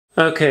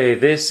Okay,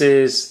 this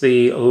is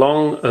the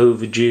long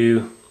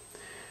overdue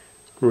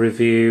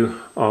review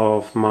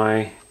of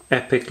my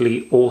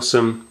epically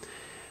awesome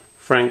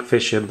Frank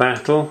Fischer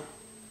Battle,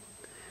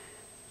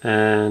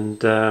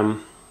 and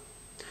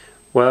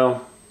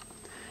well,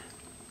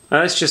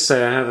 let's just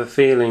say I have a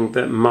feeling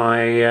that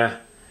my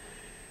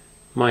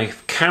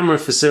camera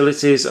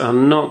facilities are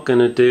not going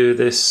to do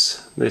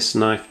this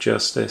knife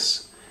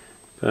justice,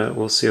 but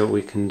we'll see what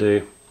we can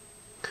do.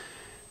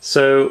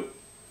 So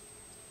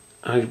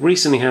I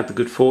recently had the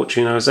good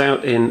fortune, I was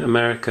out in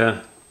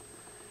America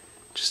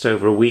just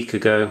over a week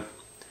ago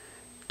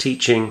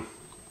teaching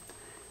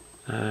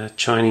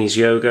Chinese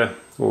yoga,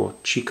 or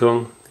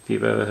Qigong, if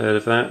you've ever heard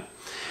of that.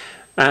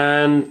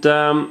 And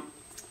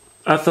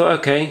I thought,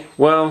 okay,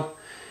 well,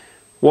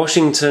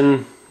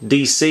 Washington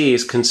DC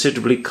is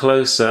considerably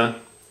closer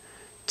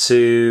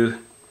to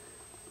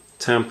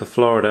Tampa,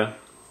 Florida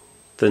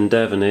than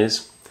Devon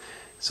is,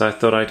 so I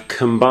thought I'd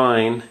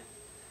combine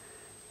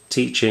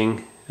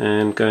teaching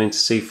and going to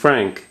see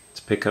Frank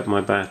to pick up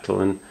my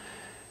battle. And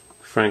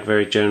Frank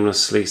very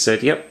generously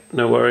said, yep,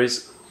 no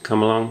worries,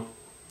 come along.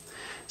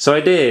 So I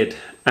did,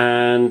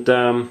 and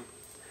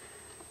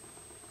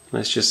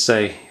let's just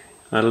say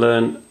I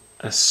learned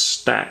a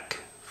stack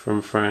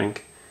from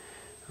Frank.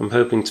 I'm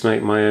hoping to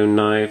make my own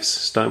knives,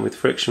 starting with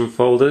friction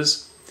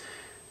folders.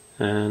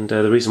 And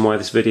the reason why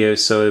this video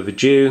is so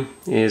overdue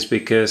is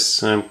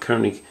because I'm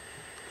currently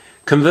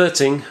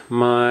converting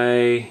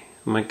my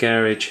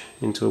garage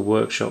into a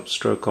workshop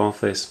stroke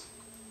office.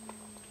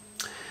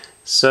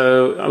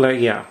 So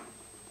yeah,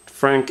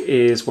 Frank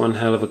is one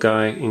hell of a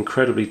guy,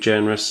 incredibly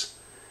generous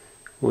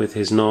with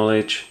his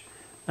knowledge,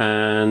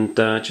 and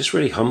just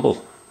really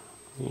humble,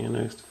 you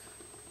know,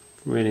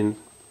 really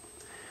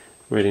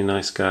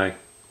nice guy.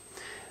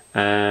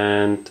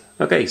 And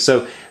okay,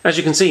 so as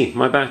you can see,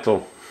 my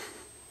battle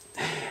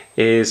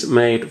is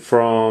made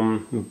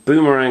from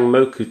boomerang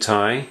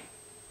mokutai,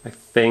 I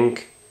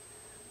think.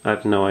 I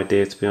have no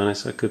idea, to be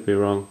honest, I could be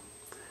wrong,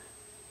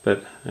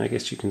 but I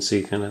guess you can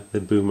see kind of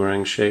the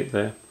boomerang shape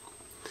there,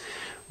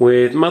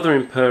 with mother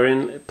and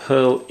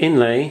pearl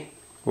inlay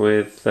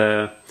with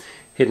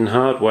hidden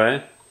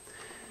hardware.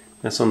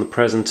 That's on the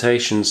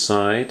presentation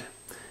side,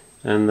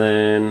 and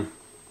then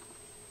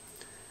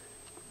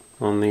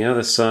on the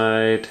other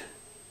side,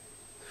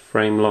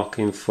 frame lock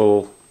in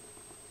full.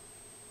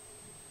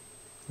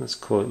 Let's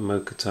call it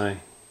mokutai.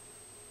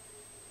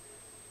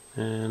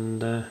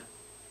 And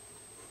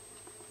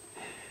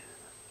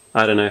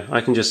I don't know,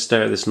 I can just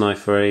stare at this knife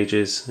for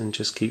ages and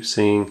just keep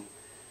seeing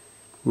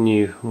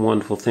new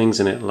wonderful things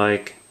in it,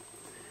 like,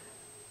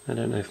 I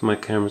don't know if my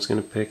camera's going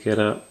to pick it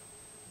up.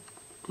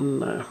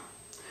 No.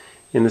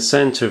 In the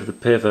center of the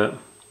pivot,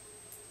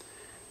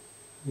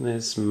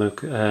 there's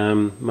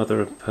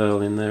mother of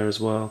pearl in there as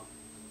well.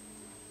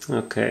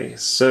 Okay,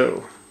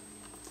 so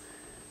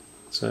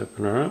let's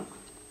open her up.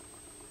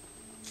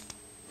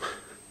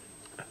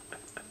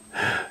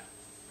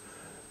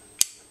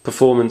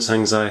 Performance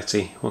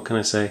anxiety, what can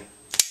I say?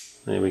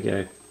 There we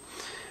go.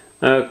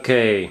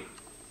 Okay,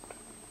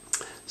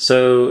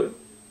 so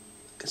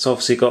it's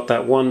obviously got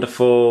that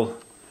wonderful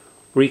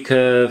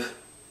recurve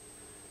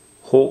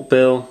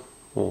hawkbill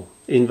or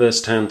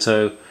inverse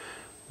tanto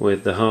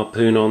with the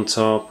harpoon on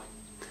top,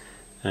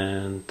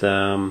 and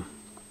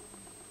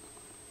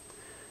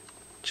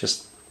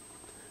just,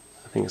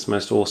 I think it's the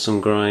most awesome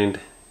grind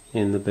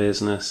in the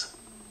business.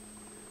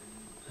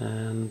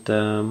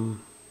 And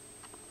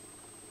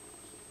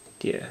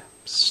yeah,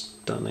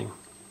 stunning.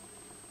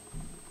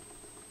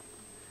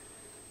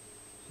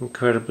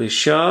 Incredibly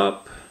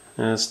sharp,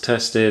 as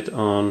tested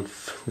on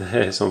the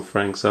hairs on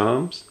Frank's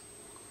arms.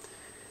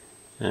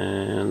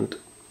 And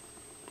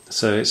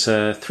so it's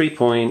a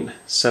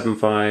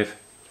 3.75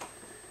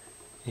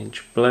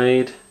 inch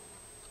blade,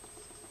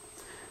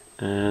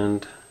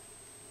 and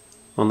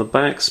on the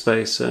back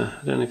spacer,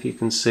 I don't know if you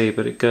can see,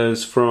 but it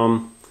goes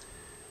from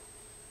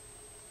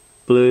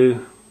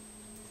blue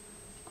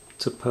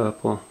to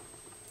purple.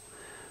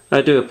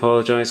 I do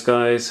apologise,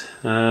 guys.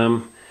 I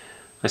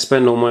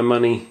spend all my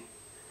money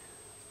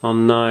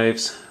on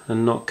knives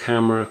and not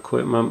camera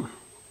equipment,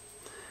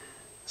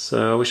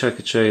 so I wish I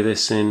could show you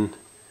this in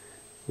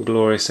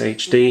glorious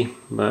HD,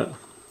 but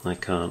I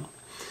can't.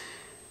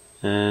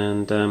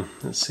 And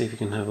let's see if you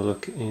can have a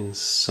look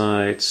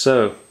inside.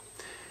 So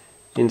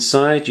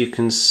inside you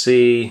can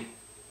see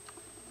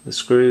the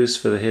screws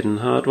for the hidden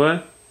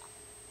hardware,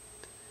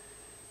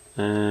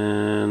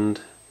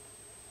 and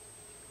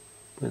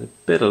with a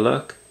bit of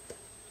luck,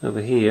 over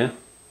here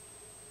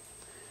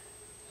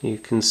you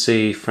can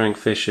see Frank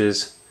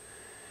Fischer's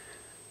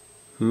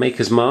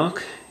maker's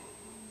mark,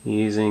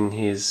 using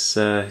his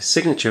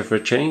signature for a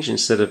change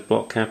instead of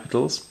block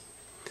capitals.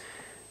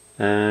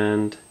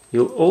 And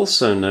you'll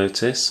also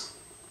notice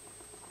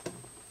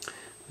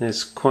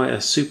there's quite a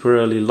super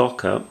early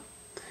lockup,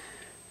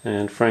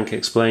 and Frank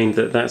explained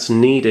that that's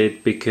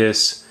needed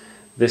because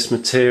this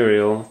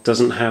material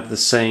doesn't have the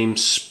same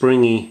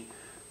springy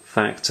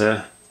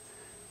factor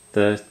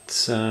that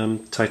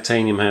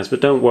titanium has. But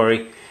don't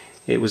worry,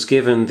 it was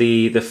given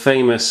the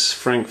famous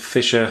Frank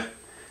Fischer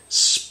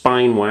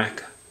spine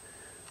whack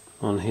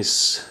on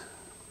his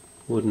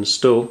wooden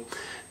stool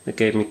that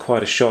gave me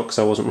quite a shock because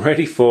I wasn't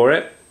ready for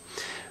it,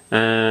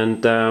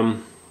 and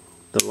the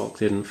lock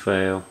didn't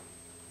fail.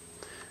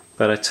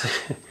 But I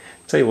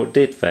tell you what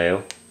did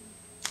fail.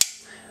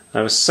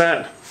 We were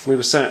sat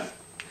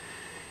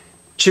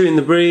chewing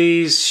the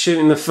breeze,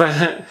 shooting the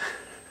fat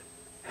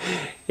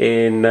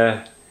in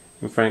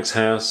Frank's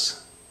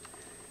house,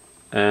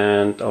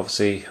 and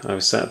obviously I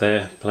was sat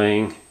there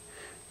playing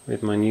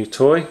with my new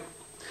toy,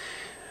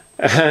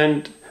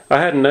 and I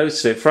hadn't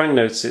noticed it. Frank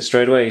noticed it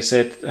straight away. He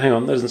said, "Hang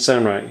on, that doesn't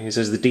sound right." He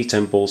says, "The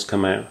detent ball's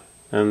come out."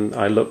 And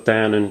I looked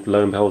down, and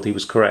lo and behold, he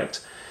was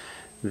correct.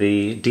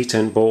 The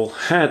detent ball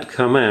had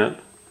come out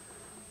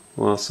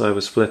whilst I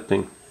was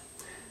flipping,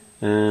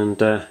 and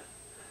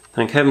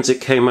thank heavens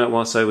it came out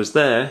whilst I was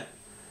there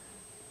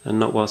and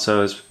not whilst I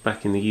was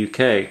back in the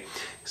UK.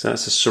 So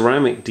that's a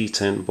ceramic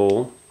detent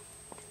ball,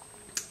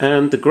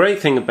 and the great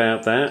thing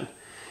about that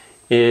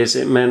is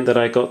it meant that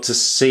I got to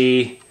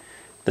see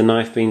the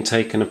knife being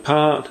taken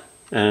apart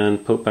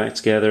and put back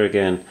together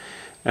again.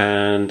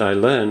 And I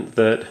learned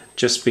that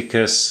just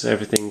because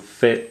everything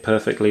fit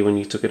perfectly when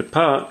you took it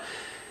apart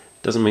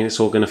doesn't mean it's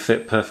all going to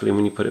fit perfectly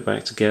when you put it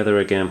back together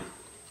again.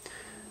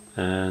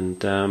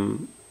 And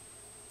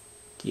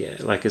yeah,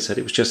 like I said,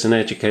 it was just an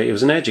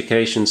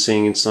education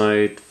seeing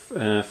inside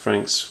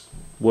Frank's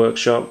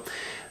workshop,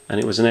 and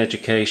it was an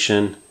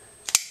education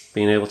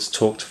being able to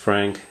talk to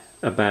Frank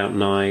about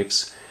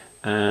knives.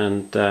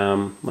 And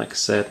like I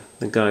said,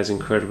 the guy's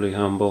incredibly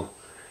humble.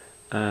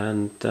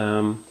 And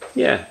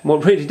yeah,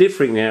 what really did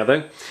freak me out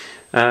though,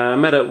 I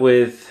met up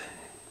with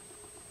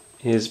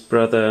his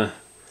brother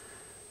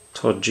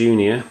Todd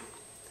Jr.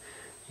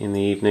 in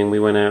the evening. We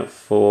went out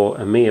for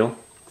a meal,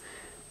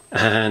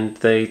 and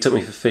they took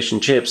me for fish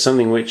and chips,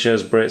 something which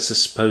us Brits are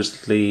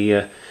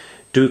supposedly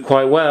do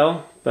quite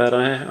well, but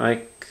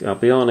I'll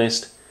be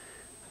honest,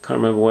 I can't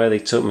remember where they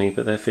took me,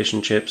 but their fish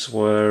and chips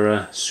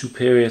were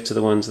superior to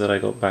the ones that I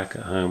got back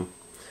at home.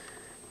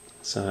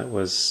 So that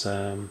was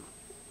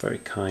very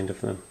kind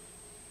of them.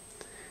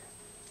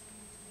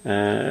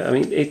 I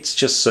mean, it's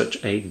just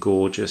such a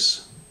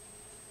gorgeous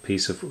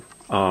piece of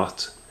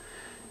art.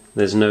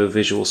 There's no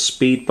visual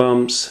speed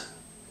bumps.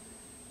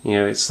 You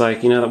know, it's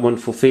like, you know, that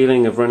wonderful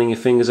feeling of running your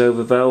fingers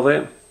over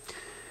velvet?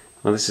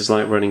 Well, this is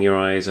like running your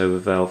eyes over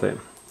velvet.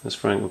 As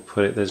Frank would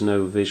put it, there's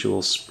no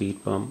visual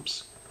speed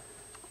bumps.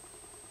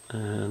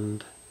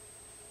 And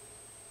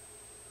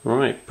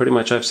right, pretty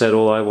much I've said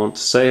all I want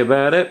to say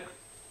about it.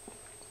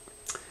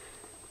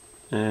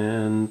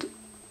 And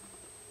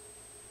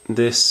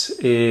this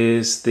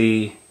is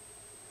the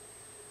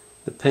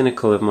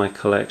pinnacle of my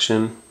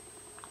collection.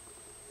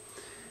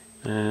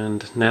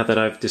 And now that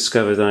I've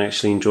discovered I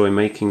actually enjoy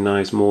making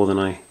knives more than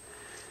I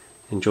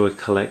enjoy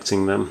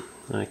collecting them,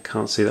 I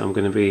can't see that I'm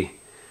going to be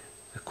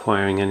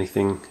acquiring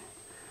anything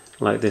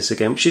like this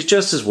again, which is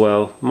just as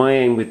well. My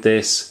aim with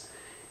this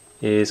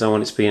is I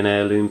want it to be an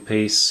heirloom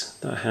piece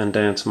that I hand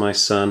down to my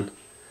son,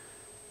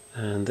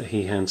 and that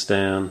he hands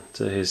down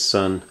to his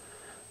son,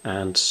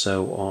 and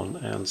so on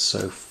and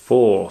so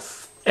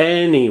forth.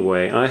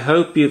 Anyway, I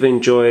hope you've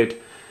enjoyed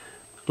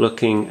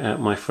looking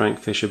at my Frank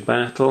Fischer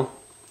Battle,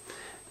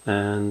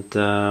 and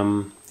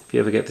if you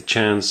ever get the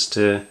chance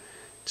to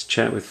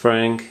chat with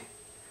Frank,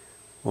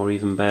 or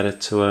even better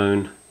to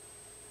own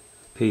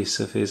a piece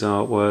of his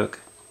artwork,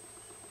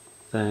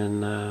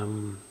 then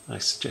I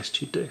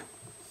suggest you do.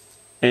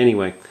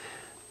 Anyway,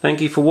 thank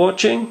you for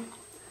watching,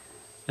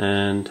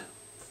 and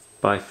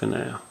bye for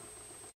now.